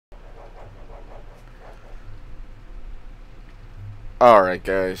Alright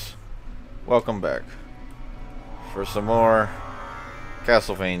guys, welcome back for some more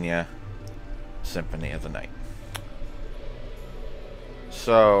Castlevania Symphony of the Night.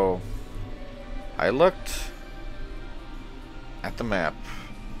 So, I looked at the map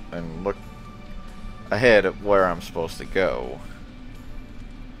and looked ahead at where I'm supposed to go,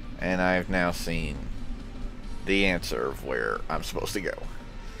 and I've now seen the answer of where I'm supposed to go.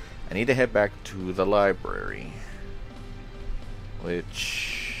 I need to head back to the library,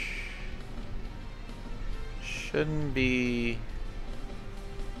 which shouldn't be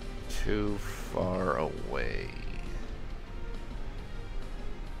too far away.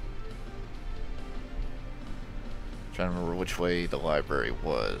 I'm trying to remember which way the library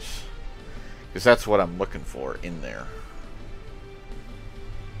was, because that's what I'm looking for in there.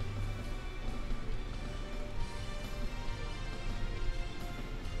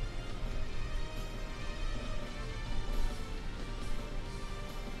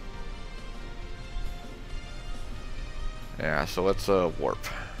 Yeah, so let's warp.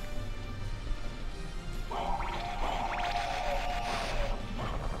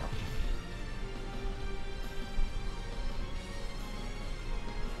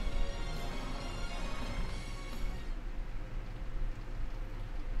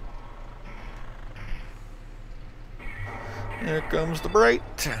 Here comes the bright.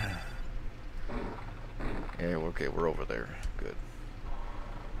 Yeah, okay, we're over there. Good.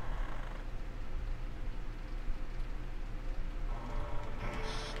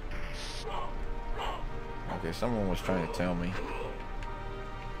 Okay, someone was trying to tell me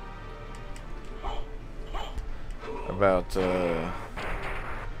about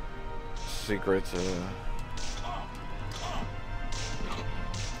secrets,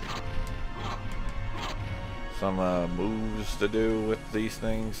 some moves to do with these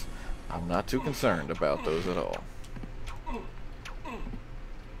things. I'm not too concerned about those at all.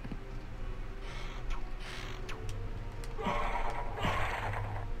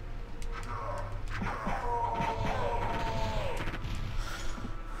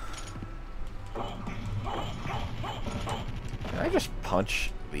 Can I just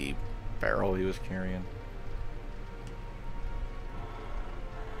punch the barrel he was carrying?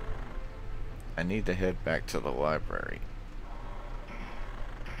 I need to head back to the library.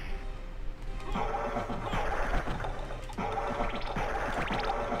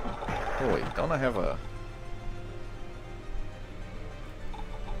 Oh wait, don't I have a...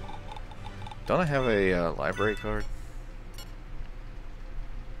 library card?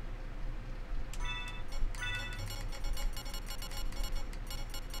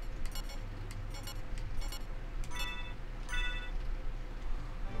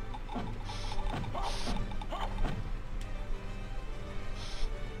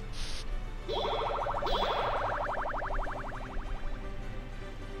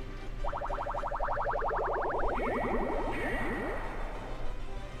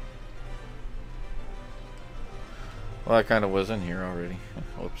 Well, I kind of was in here already.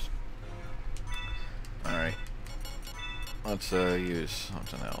 Whoops. Alright. Let's use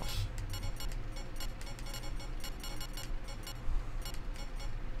something else.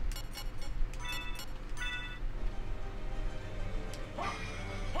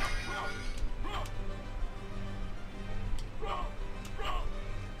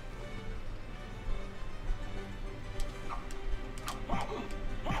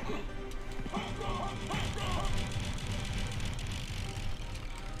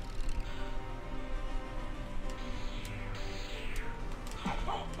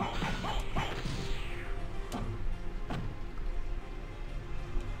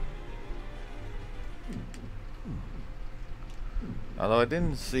 Although I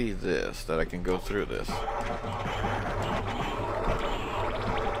didn't see this, that I can go through this.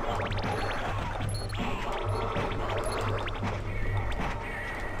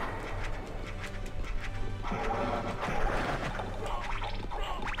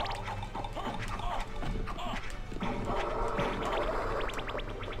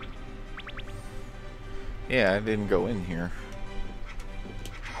 Yeah, I didn't go in here.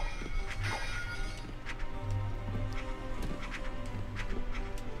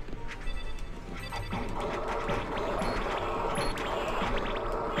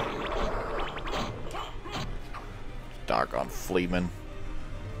 Doggone Fleeman.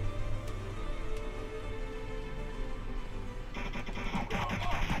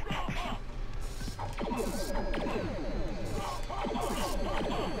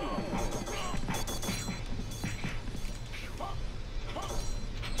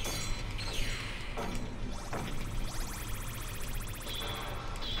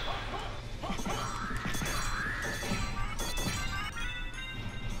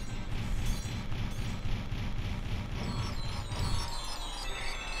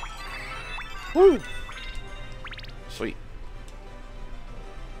 Woo! Sweet.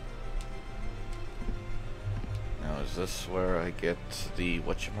 Now is this where I get the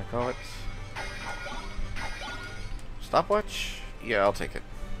whatchamacallit? Stopwatch? Yeah, I'll take it.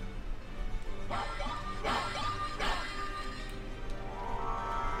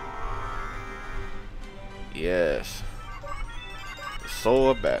 Yes. The soul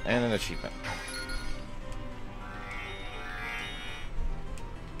of bat and an achievement.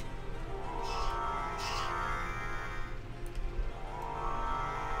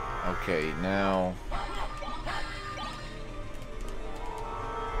 Okay, now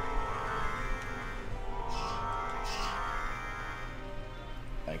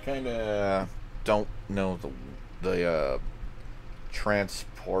I kinda don't know the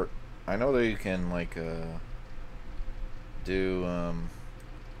transport. I know that you can like do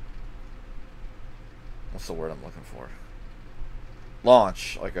what's the word I'm looking for?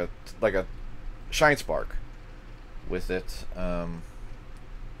 Launch like a shine spark with it, and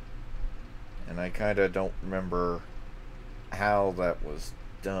I kinda don't remember how that was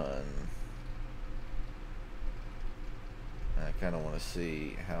done. And I kinda wanna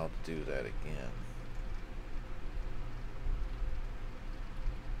see how to do that again.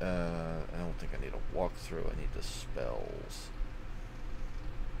 I don't think I need a walkthrough. I need the spells.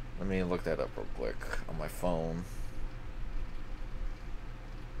 Let me look that up real quick on my phone.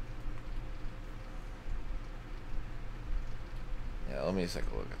 Yeah, let me take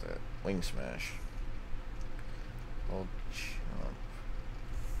a look at that. Wing smash. Hold jump.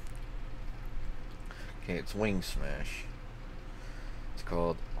 Okay, it's wing smash. It's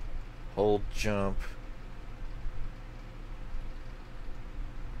called hold jump.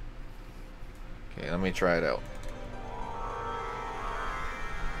 Okay, let me try it out.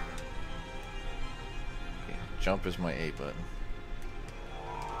 Okay, jump is my A button.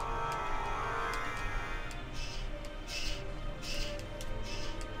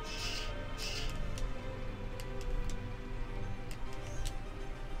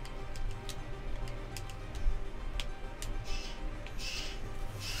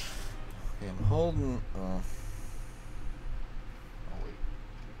 Okay, I'm holding.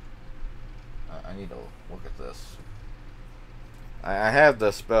 I need to look at this. I have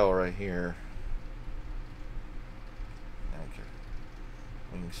the spell right here. Okay.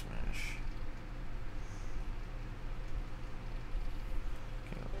 Wing smash.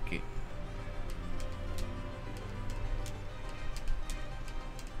 Okay.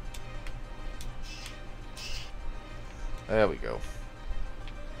 There we go.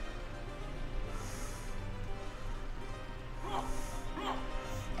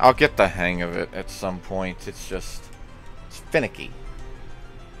 I'll get the hang of it at some point. It's just, it's finicky.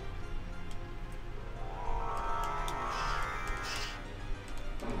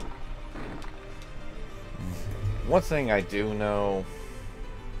 One thing I do know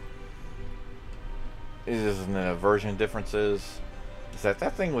is in the version differences is that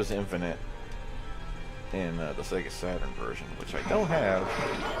thing was infinite in the Sega Saturn version, which I don't have.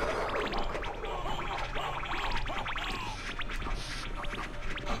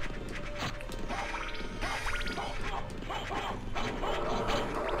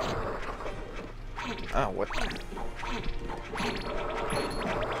 Ah, what?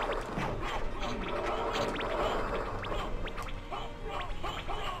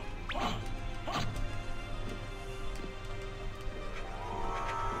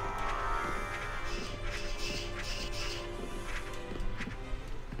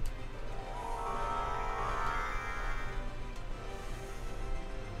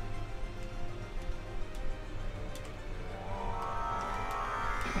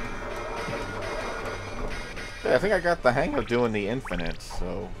 I think I got the hang of doing the infinite,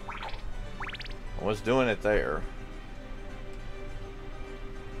 so I was doing it there.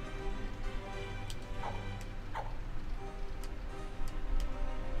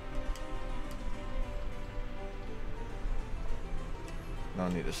 No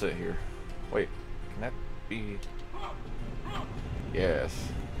need to sit here. Wait, can that be? Yes.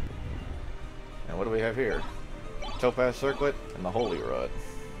 And what do we have here? Topaz Circlet and the Holy Rod.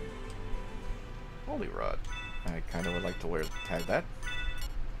 Holy Rod. I kind of would like to have that.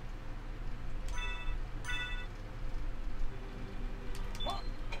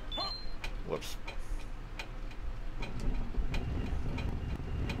 Whoops.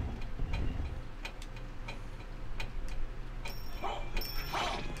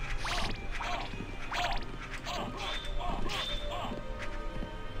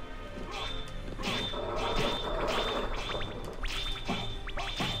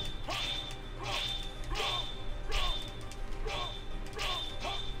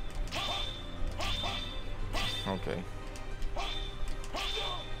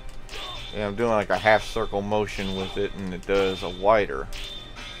 Yeah, I'm doing like a half circle motion with it, and it does a wider.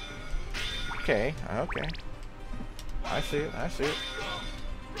 Okay, okay. I see it, I see it.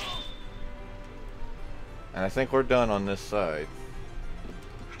 And I think we're done on this side.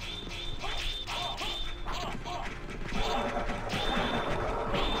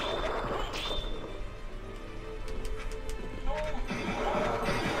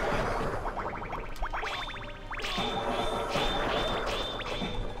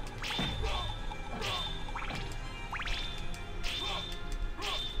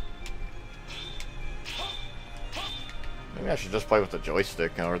 Maybe I should just play with the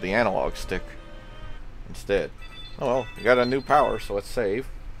joystick or the analog stick instead. Oh well, we got a new power, so let's save.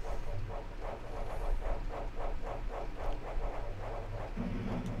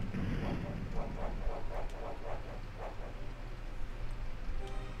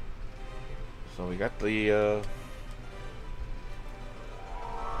 So we got the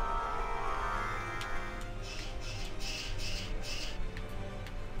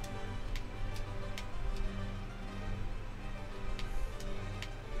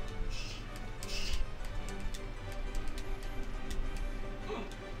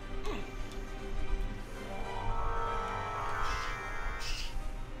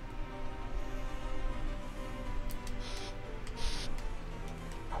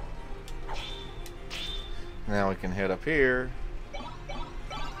now we can head up here,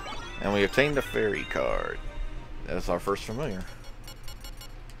 and we obtained the fairy card. That's our first familiar.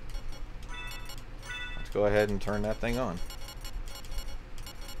 Let's go ahead and turn that thing on.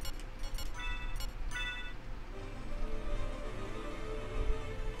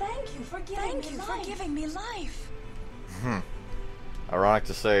 Thank you for giving me life. Ironic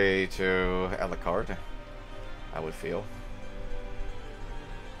to say to Alucard, I would feel.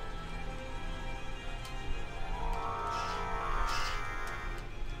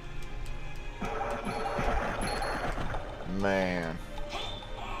 Man,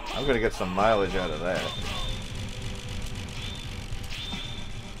 I'm gonna get some mileage out of that.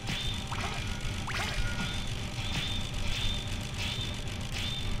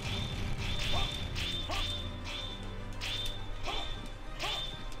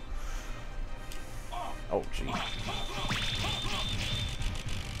 Oh, gee.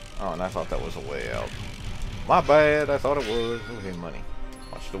 Oh, and I thought that was a way out. My bad, I thought it was. Okay, money.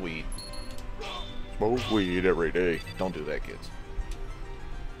 Watch the weed. Smoke weed every day. Don't do that, kids.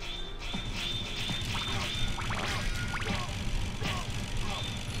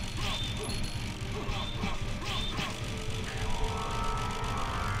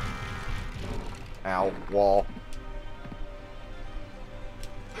 Ow, wall.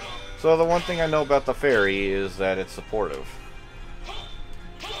 So the one thing I know about the fairy is that it's supportive.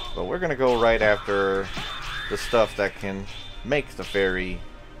 But we're gonna go right after the stuff that can make the fairy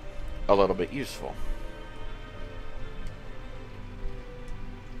a little bit useful.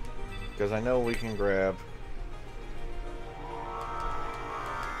 Because I know we can grab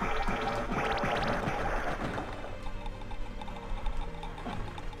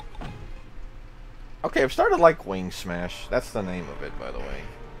okay, I've started like Wing Smash. That's the name of it, by the way.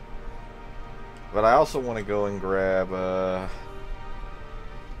 But I also want to go and grab oh,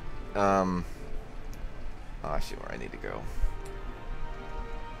 I see where I need to go.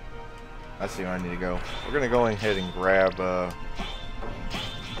 I see where I need to go. We're gonna go ahead and grab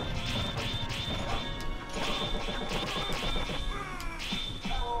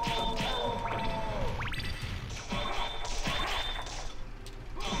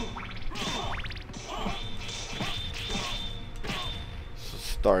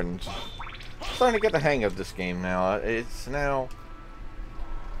starting to get the hang of this game now. It's now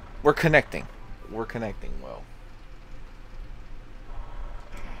we're connecting. We're connecting well.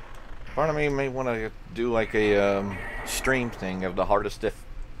 Part of me may want to do like a stream thing of the hardest I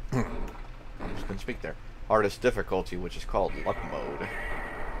just couldn't speak there. Hardest difficulty, which is called luck mode.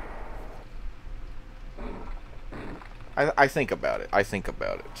 I think about it. I think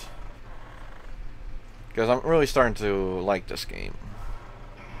about it. Because I'm really starting to like this game.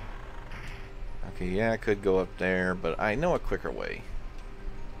 Okay, yeah, I could go up there, but I know a quicker way.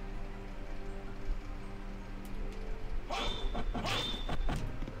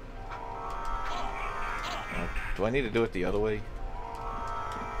 Do I need to do it the other way?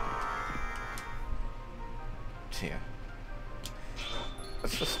 Yeah.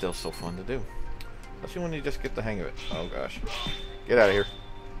 That's just still so fun to do. Especially when you just get the hang of it. Oh gosh. Get out of here.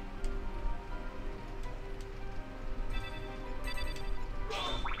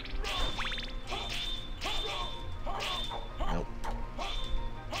 Nope.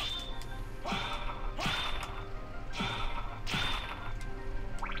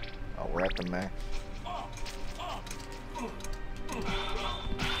 Oh, we're at the max.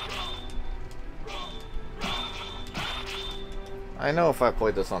 I know if I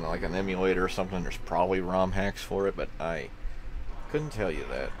played this on like an emulator or something, there's probably ROM hacks for it, but I couldn't tell you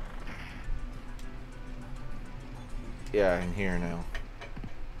that. Yeah, in here now.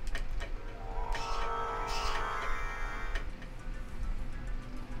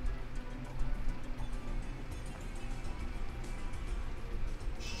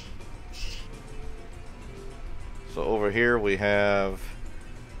 So over here we have,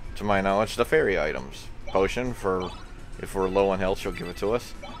 to my knowledge, the fairy items. Potion for if we're low on health, she'll give it to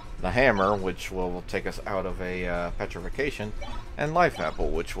us. The hammer, which will take us out of a petrification. And life apple,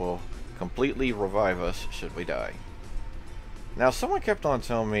 which will completely revive us should we die. Now someone kept on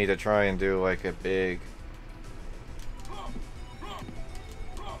telling me to try and do like a big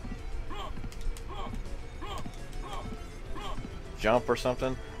jump or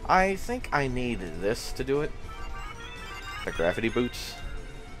something. I think I need this to do it. The gravity boots.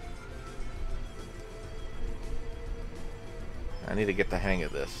 I need to get the hang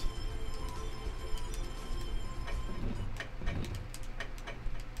of this.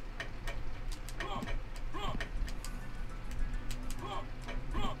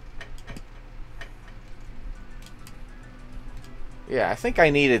 Yeah, I think I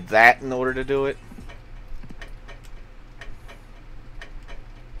needed that in order to do it.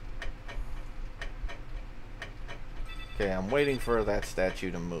 Okay, I'm waiting for that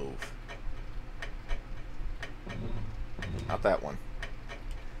statue to move. Not that one.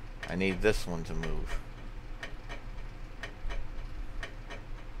 I need this one to move.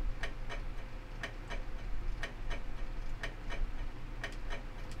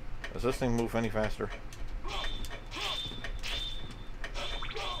 Does this thing move any faster?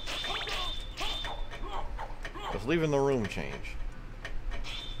 Does leaving the room change?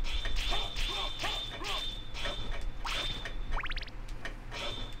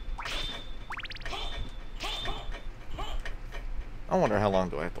 I wonder how long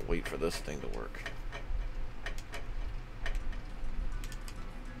do I have to wait for this thing to work.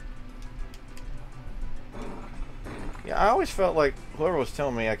 Yeah, I always felt like whoever was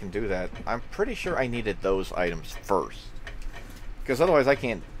telling me I can do that, I'm pretty sure I needed those items first. Because otherwise I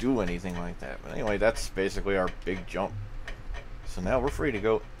can't do anything like that. But anyway, that's basically our big jump. So now we're free to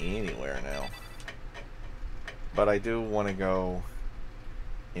go anywhere now. But I do want to go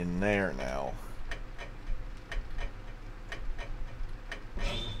in there now.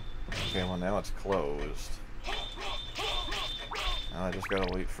 Okay, well now it's closed. Now I just gotta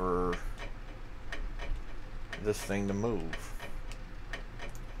wait for this thing to move.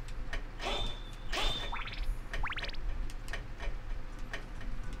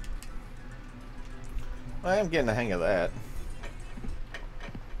 I am getting the hang of that.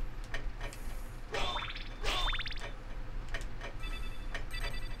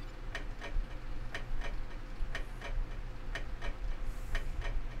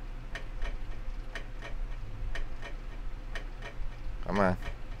 Come on.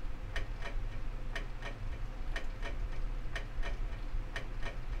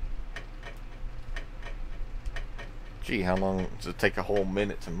 Gee, how long does it take a whole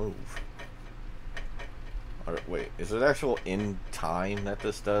minute to move? Or, wait, is it actual in time that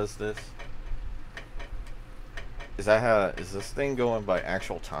this does this? Is that how, is this thing going by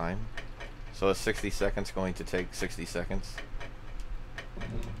actual time? So is 60 seconds going to take 60 seconds?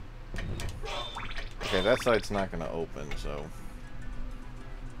 Okay, that side's not going to open, so...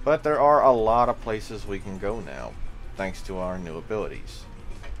 But there are a lot of places we can go now, thanks to our new abilities.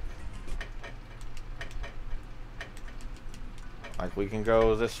 Like, we can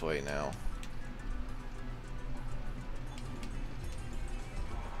go this way now.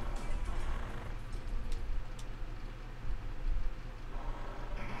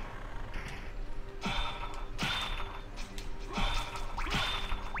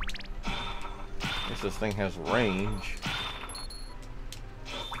 Guess this thing has range.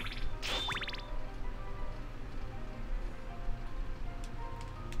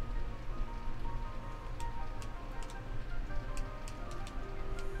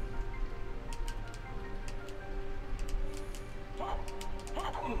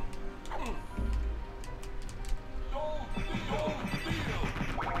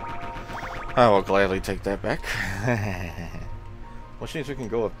 I will gladly take that back. Which means we can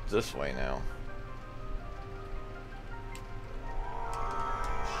go up this way now.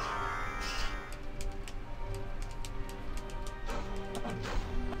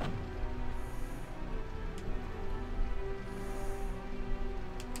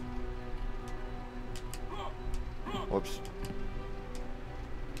 Whoops.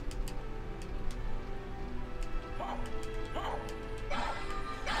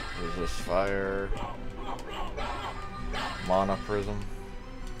 Resist fire. Mana prism.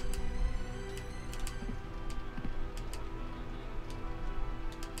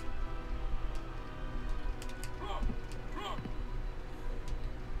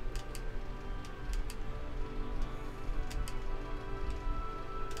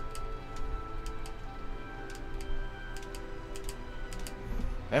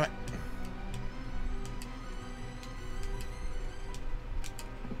 Damn it.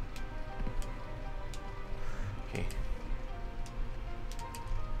 Okay.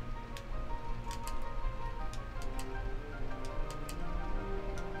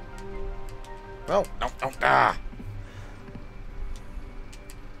 No, don't, ah!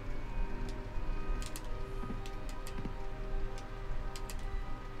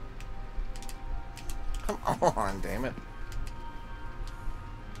 Come on, damn it.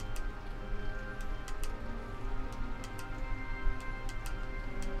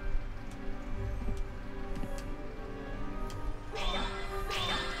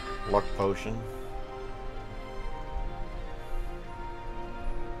 Luck potion.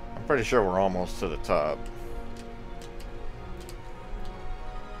 I'm pretty sure we're almost to the top.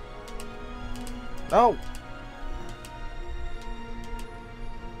 No!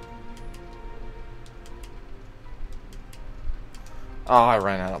 Oh, I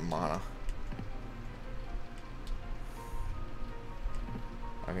ran out of mana.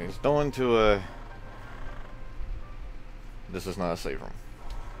 Okay, it's going to a... This is not a save room.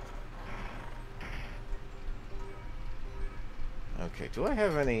 Okay, do I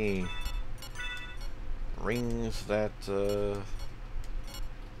have any rings that,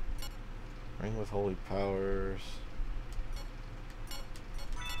 ring with holy powers?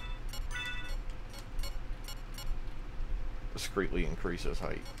 Discreetly increases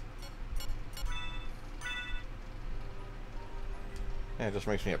height. Yeah, it just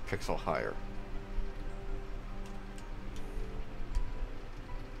makes me a pixel higher.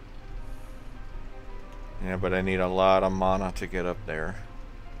 Yeah, but I need a lot of mana to get up there.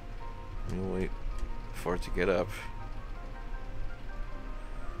 Let me wait for it to get up.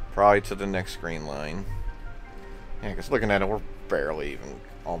 Probably to the next green line. Yeah, because looking at it, we're barely even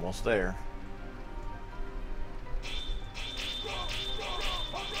almost there.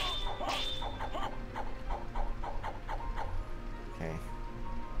 Okay.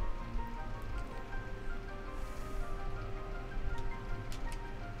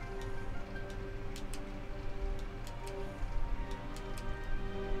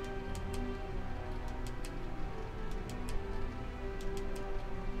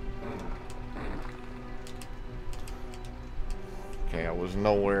 Okay, I was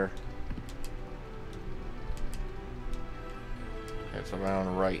nowhere. It's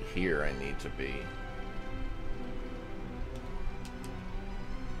around right here I need to be.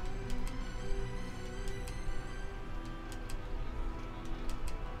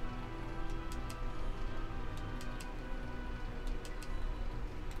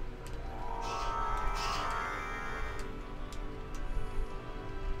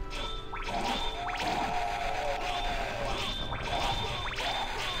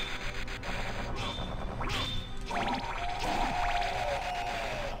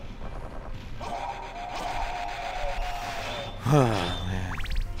 Oh, man.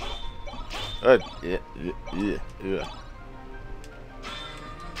 Yeah.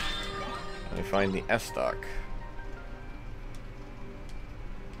 Let me find the S-Stock.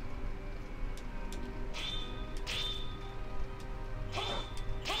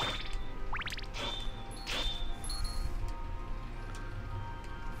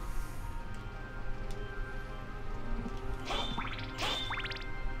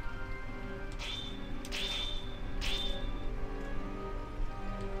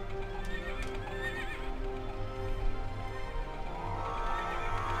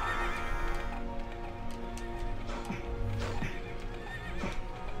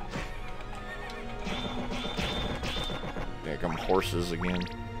 Come horses again.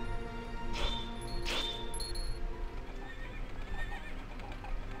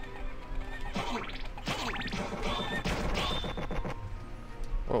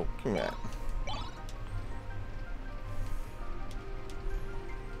 Whoa, come on.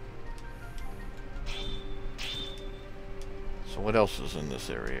 So what else is in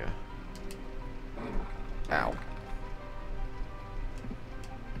this area? Ow.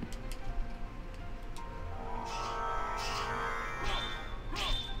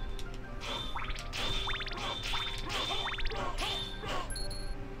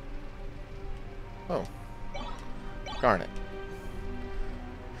 Oh. Darn it.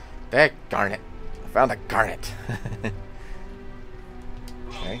 Darn it. Found a garnet.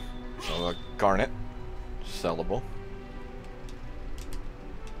 Okay, so a garnet. Sellable.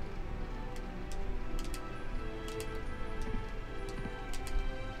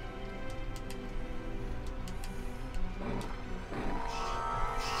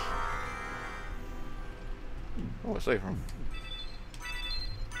 Oh, a safe room.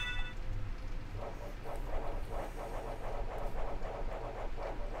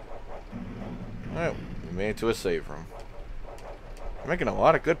 Alright, we made it to a save room. We're making a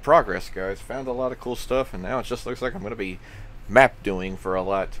lot of good progress, guys. Found a lot of cool stuff, and now it just looks like I'm going to be map doing for a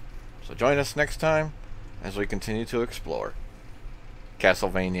lot. So join us next time as we continue to explore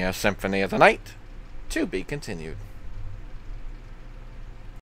Castlevania Symphony of the Night, to be continued.